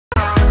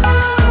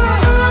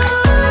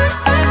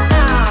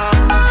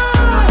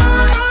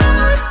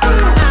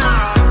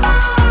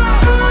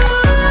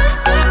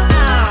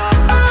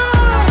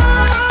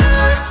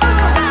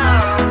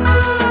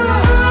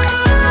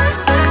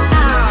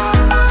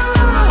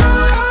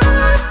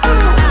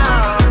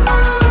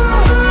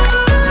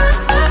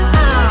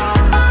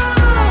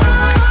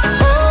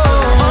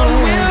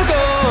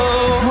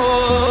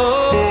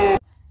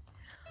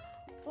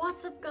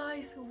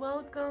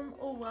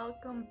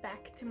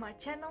back to my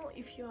channel.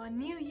 If you are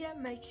new here,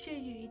 make sure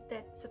you hit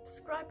that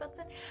subscribe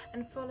button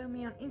and follow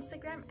me on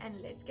Instagram, and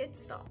let's get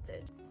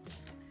started.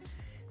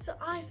 So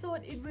I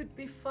thought it would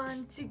be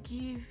fun to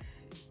give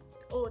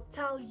or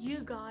tell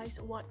you guys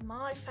what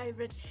my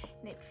favorite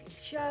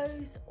Netflix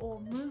shows or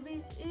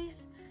movies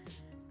is,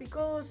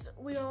 because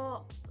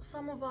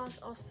some of us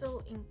are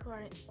still in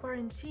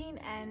quarantine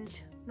and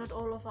not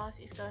all of us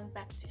is going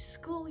back to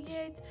school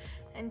yet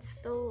and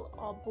still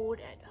are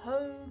bored at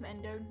home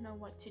and don't know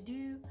what to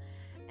do,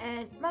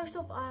 and most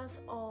of us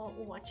are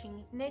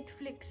watching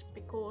Netflix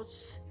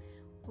because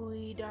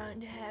we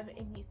don't have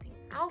anything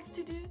else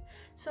to do.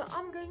 So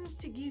I'm going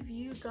to give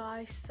you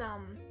guys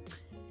some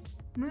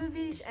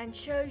movies and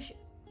shows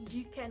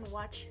you can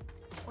watch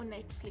on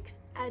Netflix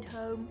at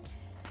home.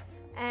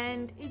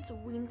 And it's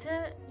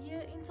winter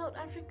here in South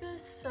Africa,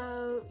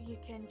 so you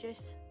can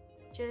just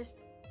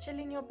chill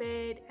in your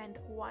bed and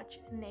watch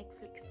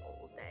Netflix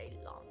all day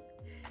long.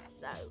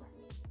 So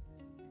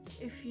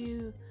if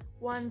you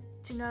want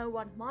to know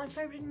what my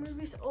favorite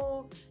movies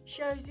or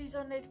shows is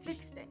on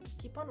Netflix, then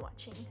keep on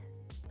watching.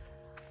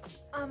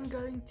 I'm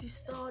going to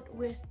start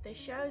with the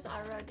shows.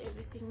 I wrote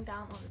everything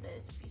down on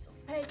this piece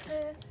of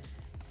paper.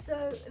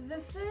 So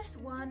the first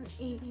one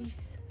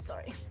is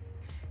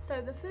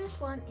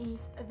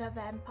The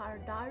Vampire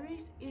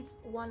Diaries. It's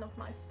one of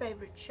my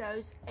favorite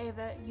shows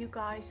ever. You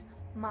guys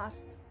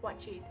must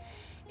watch it.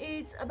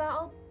 It's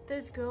about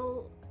this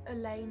girl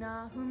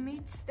Elena who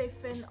meets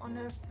Stefan on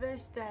her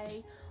first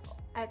day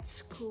at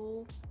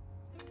school,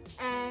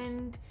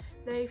 and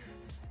they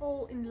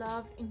fall in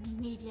love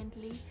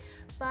immediately,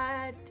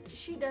 but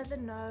she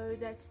doesn't know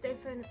that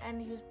Stefan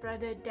and his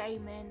brother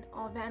Damon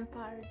are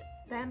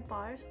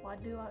vampires.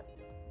 What do I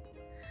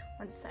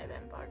want to say?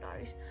 Vampire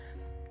Diaries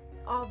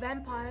are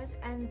vampires.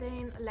 And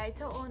then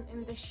later on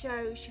in the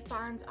show she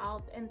finds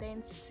out, and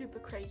then super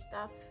crazy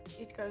stuff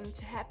is going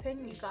to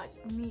happen. You guys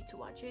need to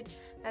watch it.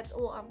 That's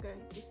all I'm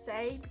going to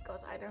say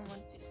because I don't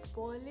want to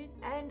spoil it.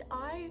 And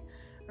I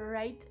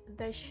rate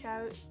the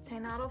show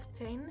 10 out of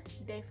 10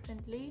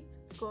 definitely,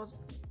 because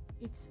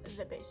it's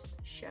the best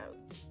show.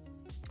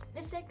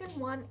 The second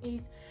one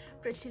is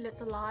Pretty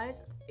Little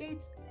Liars.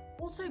 It's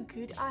also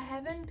good. I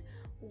haven't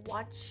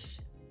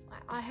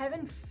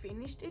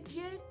finished it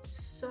yet,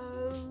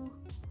 so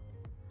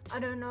I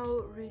don't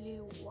know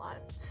really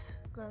what's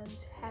going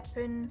to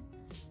happen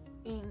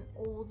in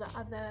all the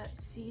other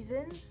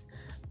seasons,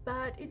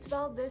 but it's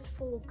about these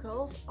four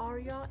girls: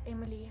 Aria,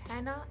 Emily,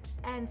 Hannah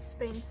and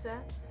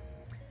Spencer,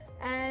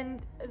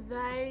 and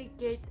they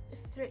get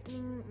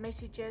threatening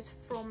messages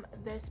from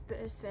this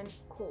person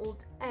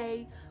called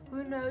A,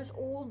 who knows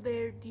all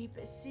their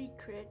deepest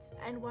secrets,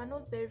 and one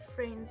of their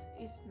friends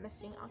is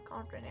missing. I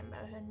can't remember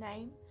her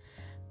name,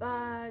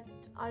 but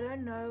I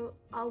don't know.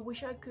 I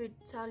wish I could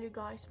tell you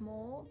guys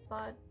more,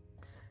 but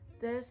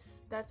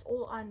that's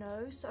all I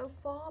know so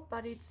far.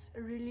 But it's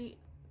really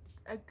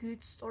a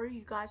good story.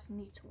 You guys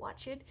need to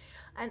watch it,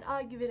 and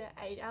I give it an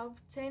 8 out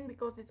of 10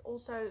 because it's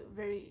also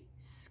very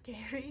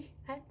scary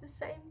at the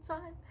same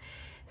time.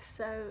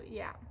 So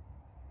yeah.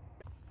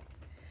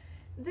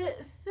 The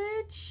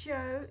third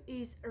show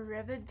is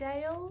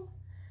Riverdale.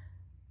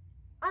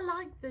 I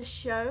like this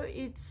show.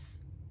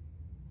 It's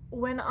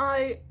when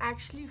I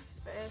actually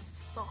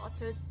first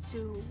started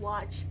to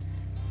watch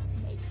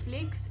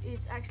Netflix.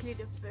 It's actually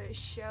the first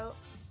show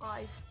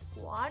I've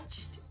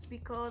watched,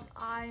 because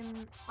I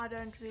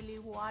don't really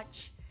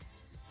watch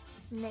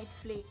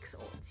Netflix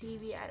or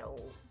TV at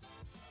all.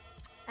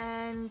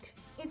 And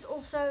it's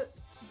also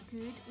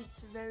good.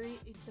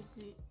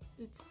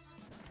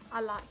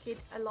 I like it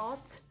a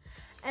lot.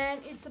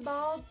 And it's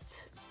about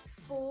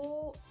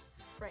four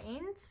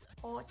friends: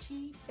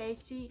 Archie,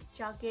 Betty,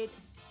 Jughead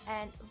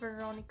and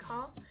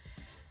Veronica.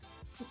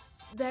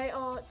 They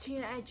are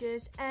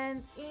teenagers,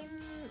 and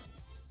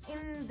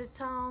in the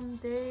town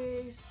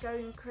there's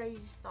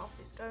crazy stuff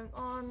is going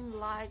on,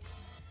 like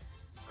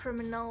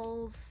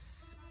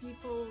criminals,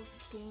 people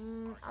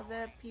killing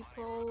other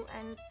people,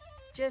 and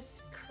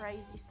just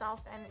crazy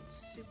stuff, and it's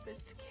super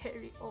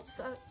scary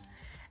also.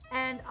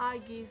 And I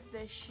give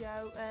the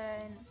show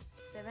a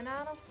 7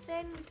 out of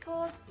 10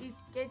 because it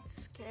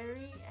gets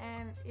scary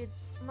and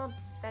it's not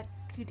that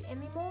good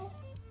anymore.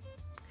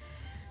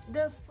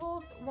 The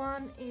fourth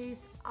one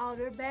is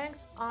Outer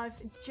Banks. I've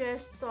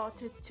just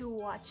started to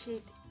watch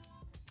it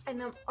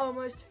and I'm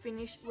almost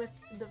finished with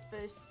the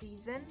first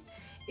season.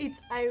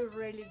 It's a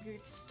really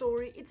good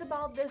story. It's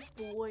about this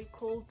boy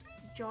called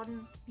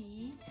John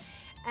B,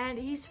 and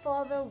his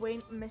father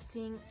went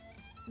missing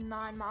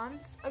 9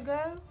 months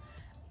ago,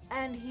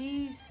 and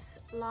he's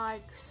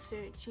like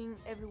searching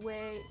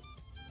everywhere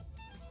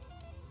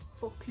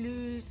for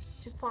clues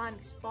to find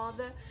his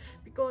father,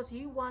 because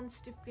he wants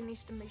to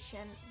finish the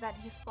mission that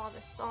his father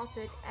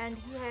started. And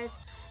he has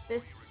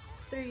this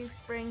 3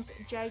 friends: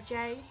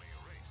 JJ,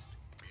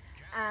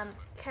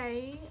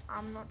 Kay,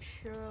 I'm not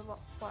sure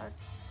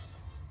what's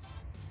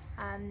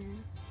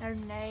her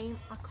name,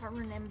 I can't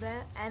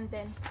remember, and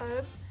then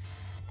Herb.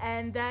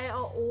 and they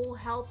are all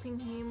helping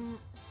him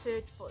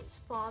search for his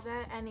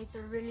father, and it's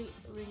a really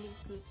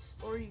good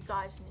story. You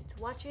guys need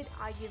to watch it.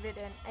 I give it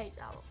an 8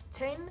 out of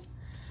 10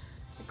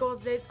 because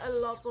there's a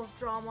lot of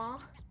drama.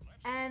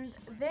 And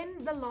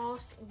then the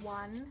last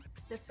one,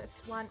 the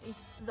fifth one, is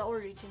The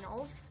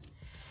Originals.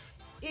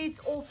 It's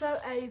also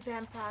a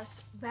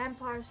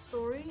vampire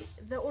story.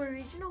 The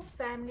original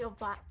family of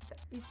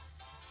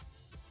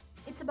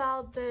it's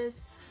about the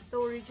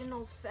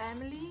original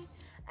family,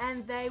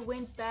 and they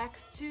went back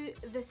to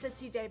the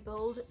city they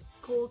built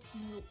called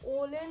New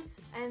Orleans,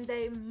 and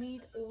they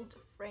meet old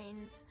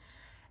friends,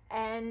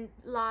 and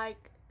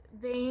like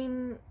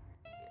then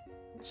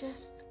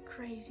just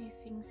crazy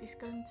things is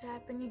going to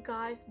happen. You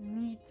guys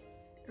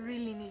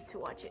really need to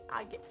watch it.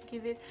 I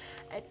give it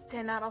a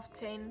 10 out of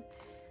 10.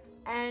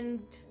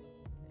 And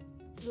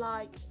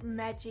like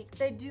magic,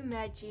 they do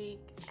magic,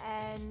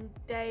 and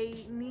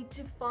they need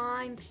to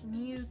find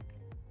new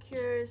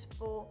cures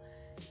for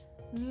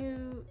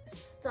new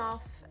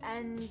stuff,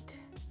 and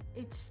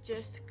it's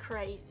just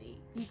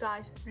crazy. You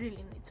guys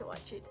really need to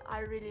watch it.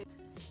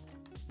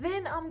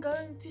 Then I'm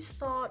going to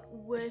start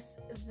with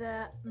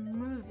the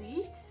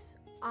movies.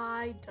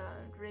 I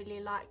don't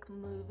really like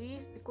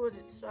movies because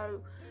it's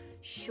so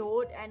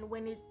short, and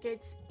when it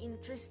gets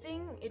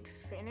interesting it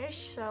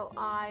finishes, so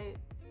I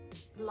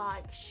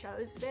like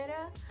shows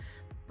better.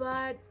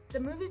 But the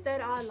movies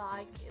that I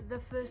like, the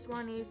first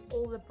one is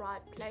All the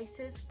Bright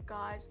Places.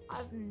 Guys,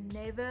 I've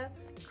never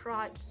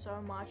cried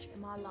so much in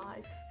my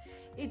life.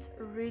 It's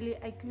really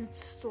a good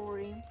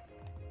story.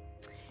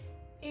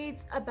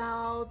 It's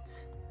about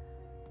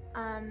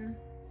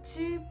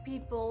two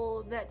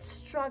people that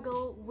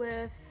struggle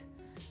with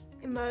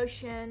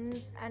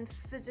emotions and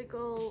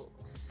physical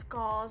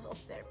scars of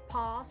their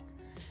past,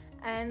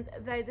 and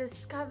they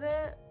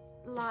discover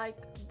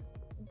like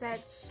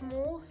that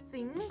small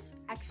things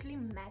actually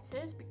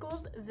matters,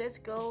 because this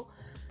girl,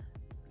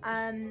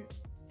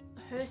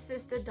 her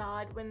sister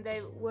died when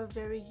they were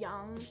very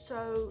young,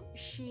 so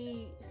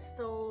she's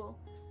still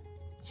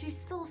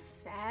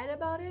sad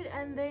about it.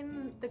 And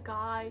then the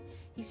guy,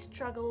 he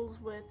struggles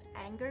with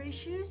anger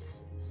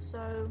issues,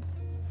 so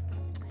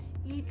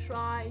he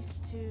tries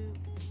to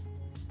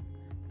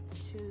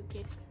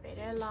get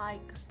better,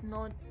 like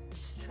not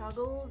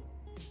struggle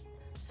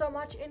so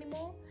much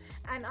anymore.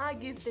 And I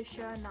give the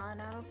show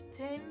 9 out of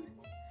 10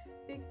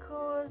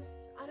 because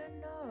I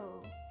don't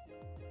know.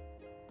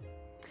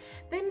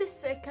 Then the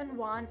second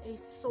one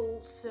is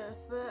Soul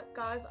Surfer.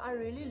 Guys, I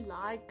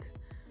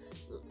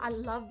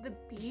love the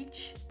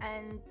beach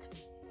and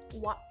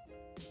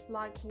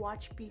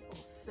watch people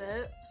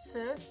surf,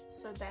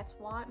 so that's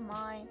why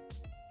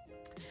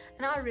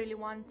and I really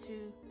want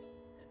to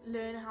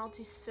learn how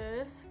to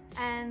surf.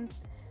 And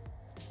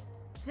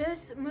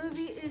this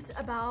movie is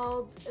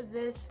about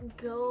this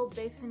girl,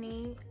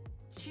 Bethany.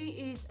 She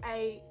is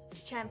a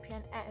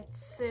champion at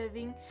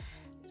serving.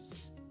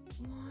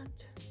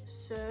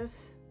 Serving.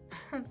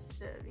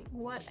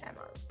 What am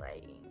I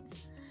saying?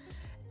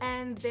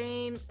 And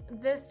then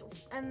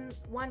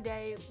one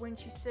day when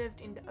she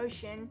surfed in the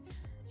ocean,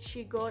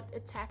 she got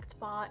attacked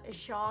by a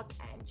shark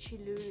and she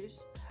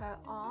lost her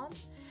arm.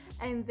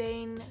 And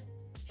then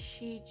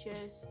she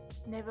just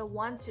never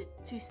wanted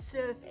to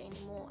surf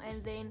anymore.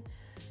 And then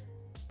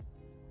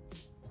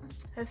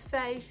her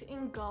faith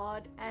in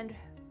God and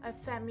her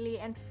family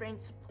and friend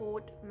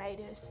support made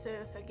her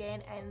surf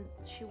again, and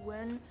she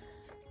won,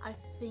 I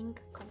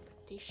think,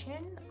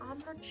 competition. I'm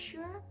not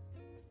sure.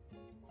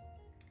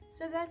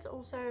 So that's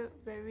also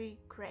very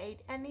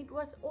great, and it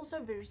was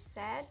also very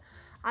sad.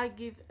 I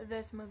give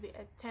this movie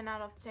a 10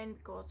 out of 10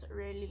 because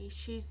really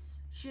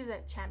she's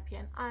a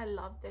champion. I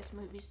love this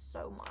movie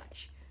so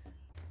much.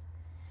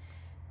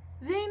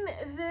 Then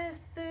the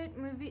third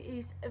movie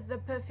is The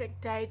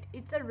Perfect Date.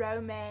 It's a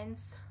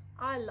romance.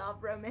 I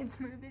love romance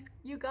movies,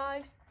 you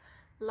guys.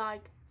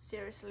 Like,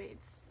 seriously,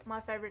 it's my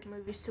favorite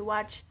movies to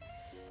watch.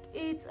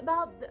 It's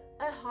about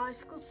a high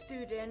school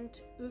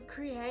student who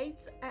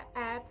creates an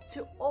app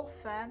to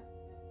offer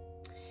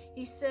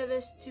his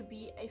service to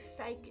be a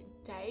fake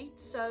date.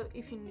 So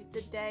if you need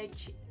a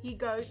date, he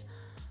goes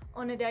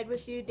on a date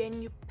with you,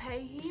 then you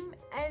pay him.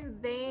 And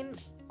then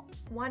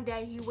one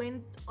day he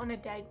went on a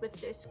date with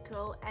this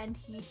girl and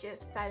he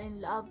just fell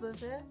in love with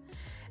her.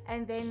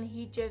 And then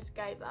he just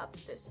gave up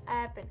this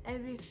app and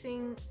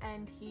everything,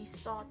 and he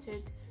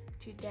started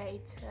to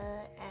date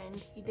her,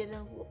 and he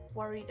didn't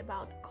worry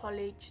about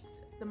college,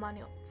 the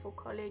money for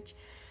college.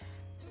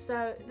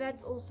 So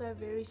that's also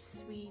very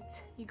sweet.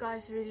 You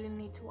guys really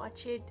need to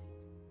watch it.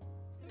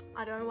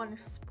 I don't want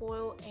to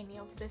spoil any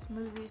of these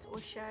movies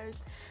or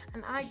shows,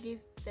 and I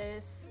give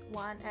this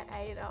one an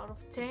 8 out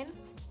of 10.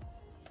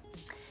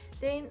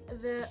 Then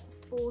the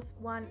fourth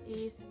one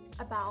is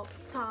About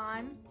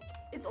Time.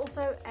 It's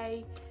also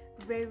a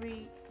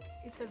very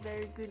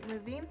good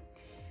movie.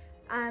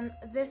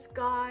 This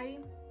guy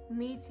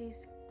meets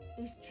his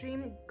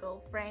dream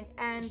girlfriend,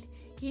 and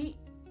he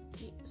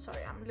sorry,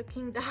 I'm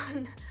looking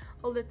down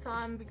all the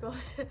time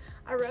because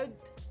I wrote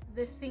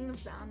the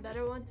things down that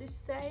I want to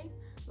say,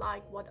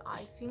 like what I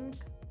think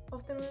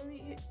of the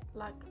movie,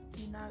 like,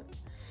 you know,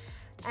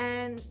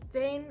 and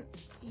then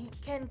he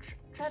can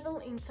travel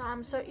in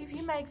time. So if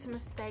he makes a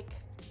mistake,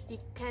 he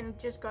can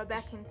just go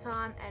back in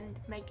time and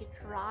make it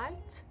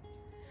right.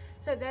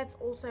 So that's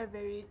also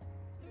very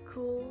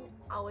cool.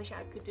 I wish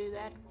I could do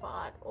that,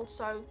 but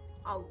also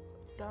I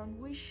don't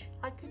wish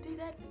I could do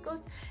that, because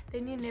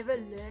then you never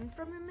learn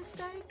from your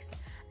mistakes.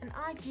 And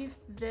I give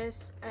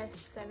this a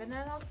 7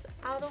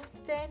 out of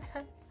 10.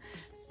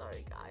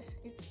 Sorry guys,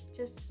 it's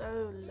just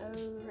so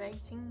low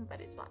rating, but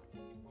it's fine.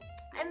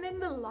 And then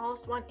the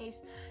last one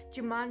is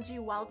Jumanji: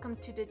 Welcome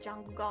to the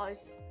Jungle.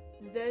 Guys,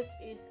 this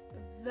is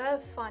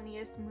the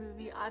funniest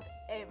movie I've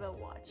ever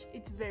watched.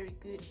 It's very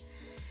good.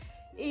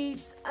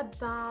 It's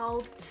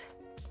about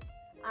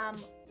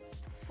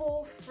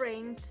 4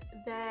 friends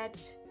that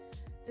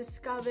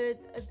discovered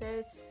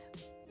this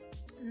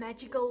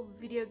magical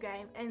video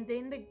game, and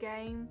then the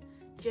game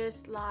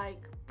just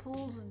like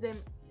pulls them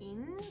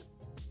in,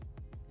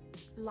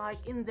 like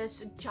in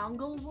this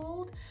jungle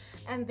world,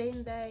 and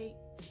then they,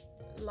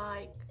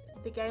 like,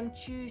 the game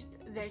choose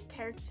their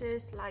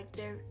characters, like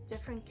they're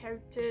different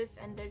characters,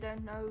 and they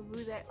don't know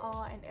who they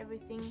are and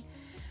everything,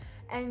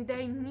 and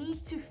they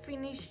need to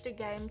finish the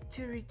game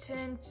to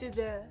return to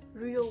the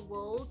real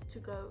world to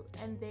go.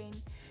 And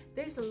then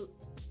there's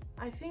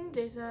I think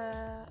there's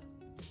a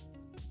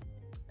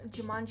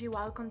Jumanji: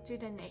 Welcome to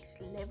the Next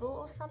Level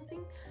or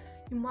something.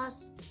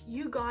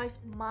 You guys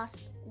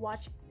must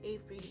watch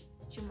every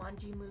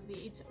Jumanji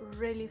movie. It's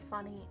really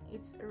funny.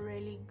 It's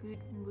really good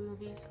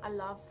movies. I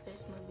love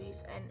these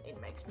movies and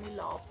it makes me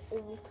laugh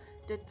all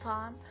the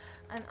time.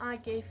 And I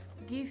give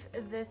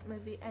this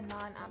movie a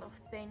 9 out of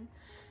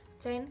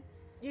 10.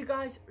 You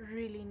guys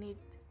really need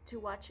to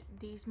watch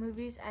these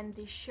movies and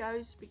these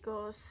shows,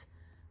 because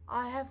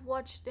I have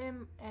watched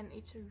them and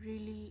it's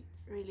really,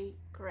 really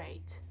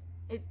great.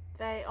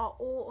 They are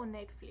all on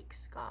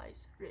Netflix,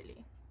 guys,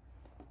 really.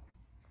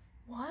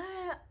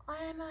 Why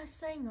am I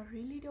saying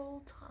really the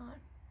whole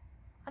time?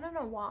 I don't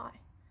know why.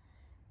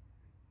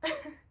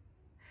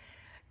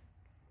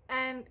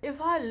 And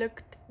if I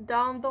looked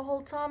down the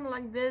whole time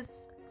like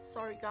this,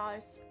 sorry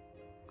guys,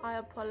 I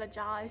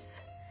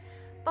apologize.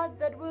 But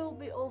that will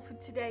be all for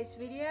today's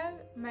video.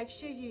 Make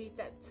sure you hit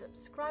that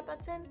subscribe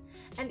button,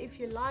 and if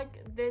you like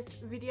this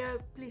video,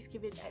 please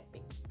give it a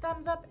big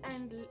thumbs up,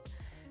 and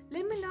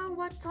let me know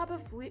what type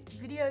of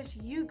videos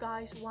you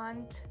guys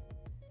want.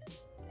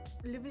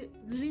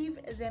 Leave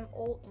them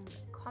all in the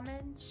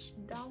comments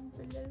down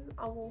below.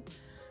 I will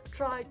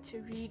try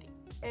to read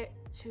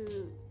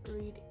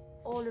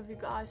all of you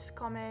guys'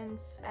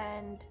 comments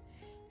and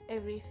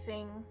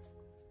everything.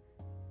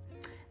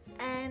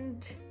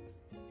 And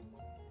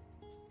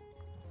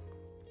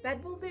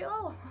that will be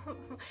all.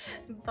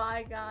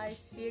 Bye guys,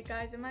 see you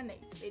guys in my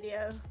next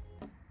video.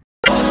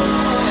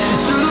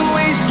 Through the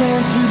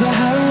wastelands, through the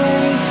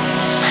highways,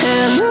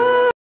 and